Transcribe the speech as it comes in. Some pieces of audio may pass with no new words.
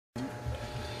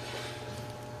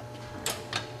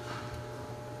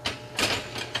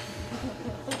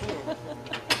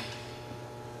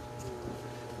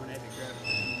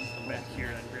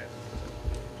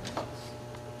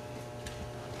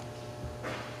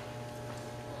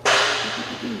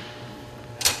All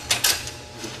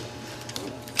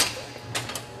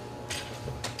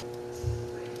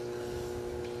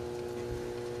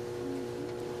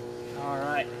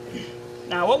right.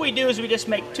 Now what we do is we just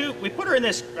make two. We put her in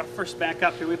this. First, back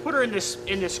up here. We put her in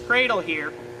this cradle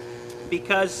here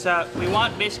because we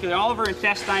want basically all of her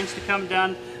intestines to come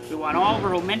down. We want all of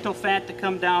her omental fat to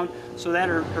come down so that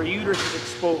her uterus is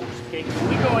exposed. Okay.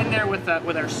 When we go in there with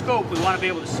our scope, we want to be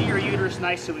able to see her uterus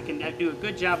nice so we can do a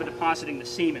good job of depositing the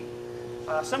semen.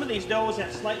 Some of these does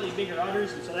have slightly bigger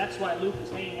udders, and so that's why Luke is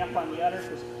hanging up on the udder,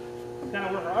 because kind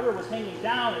of where her udder was hanging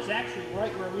down is actually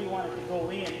right where we want it to go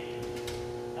in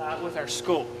with our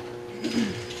scope.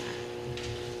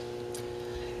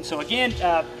 And so again,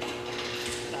 the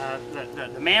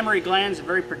mammary gland is a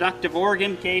very productive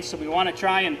organ, okay, so we want to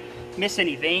try and miss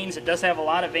any veins. It does have a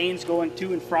lot of veins going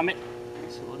to and from it, okay,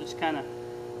 so we'll just kind of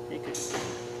take it. It's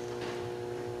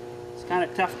kind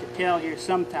of tough to tell here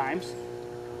sometimes.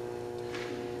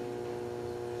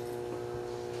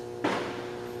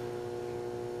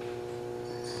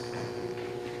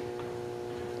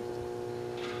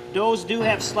 Does do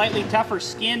have slightly tougher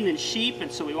skin than sheep, and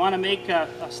so we want to make a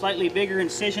slightly bigger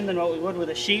incision than what we would with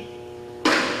a sheep.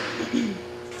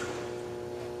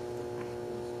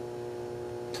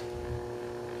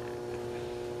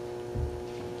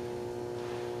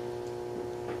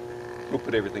 We'll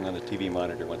put everything on the TV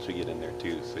monitor once we get in there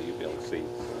too, so you'll be able to see.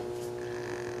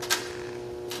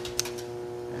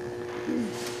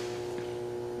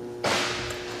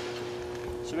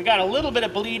 So we got a little bit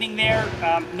of bleeding there.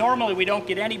 Normally we don't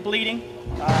get any bleeding.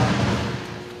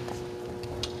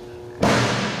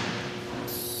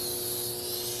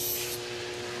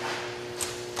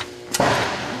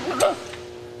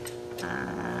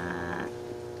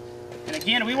 And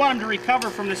again, we want them to recover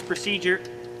from this procedure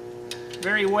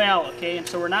very well, okay? And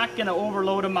so we're not going to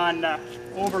overload them on our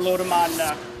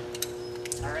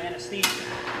anesthesia.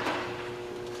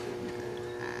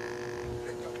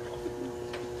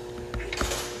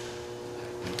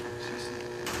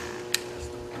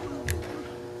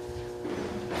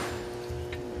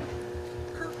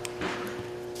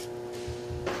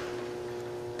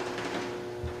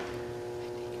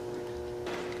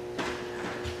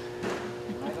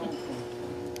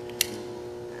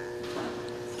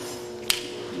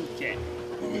 Okay,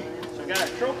 so we got our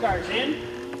trocars in.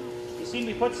 You see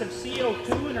we put some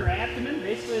CO2 in her abdomen.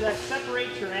 Basically that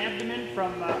separates her abdomen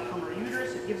from her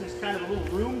uterus. It gives us kind of a little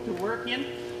room to work in.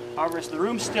 However, the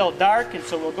room's still dark, and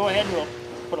so we'll go ahead and we'll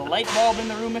put a light bulb in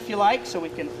the room if you like, so we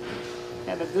can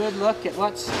have a good look at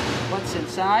what's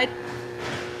inside.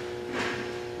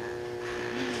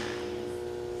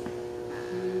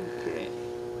 Okay.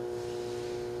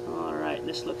 All right,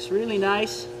 this looks really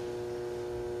nice.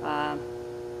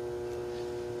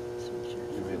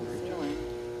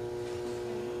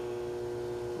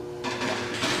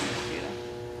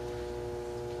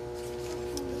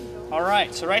 All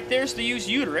right, so right there's the used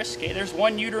uterus. Okay, there's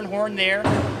one uterine horn there.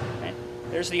 Okay.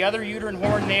 There's the other uterine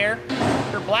horn there.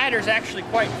 Her bladder is actually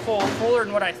quite full, fuller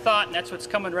than what I thought, and that's what's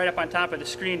coming right up on top of the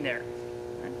screen there.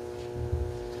 Okay.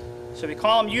 So we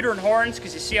call them uterine horns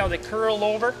because you see how they curl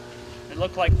over. They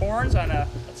look like horns on a,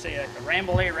 let's say, a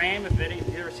Rambouillet ram. If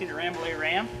you've ever seen a Rambouillet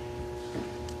ram,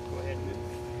 go ahead and.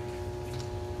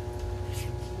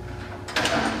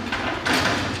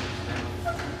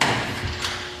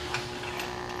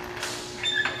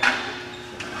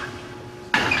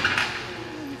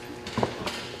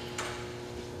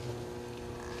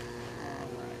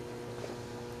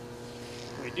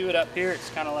 Do it up here, it's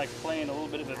kind of like playing a little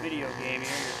bit of a video game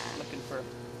here. You're looking for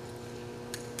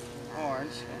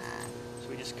horns. So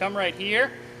we just come right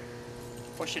here,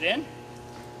 push it in. You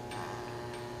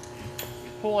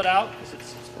pull it out because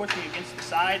it's pushing against the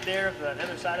side there of the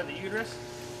other side of the uterus.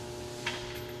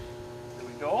 There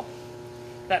we go.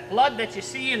 That blood that you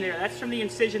see in there, that's from the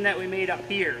incision that we made up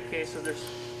here. Okay, so there's,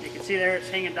 you can see there it's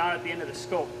hanging down at the end of the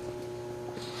scope.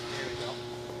 There we go.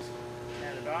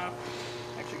 Add it off.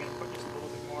 Actually going to put just a little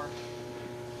bit more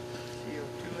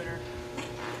CO2 in her.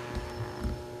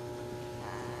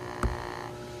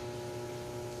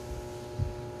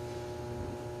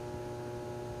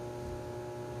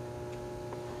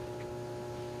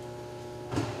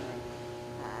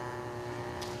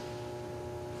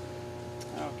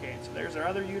 Okay, so there's our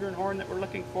other uterine horn that we're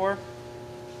looking for.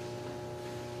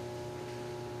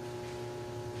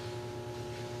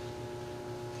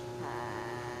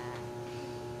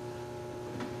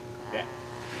 Okay.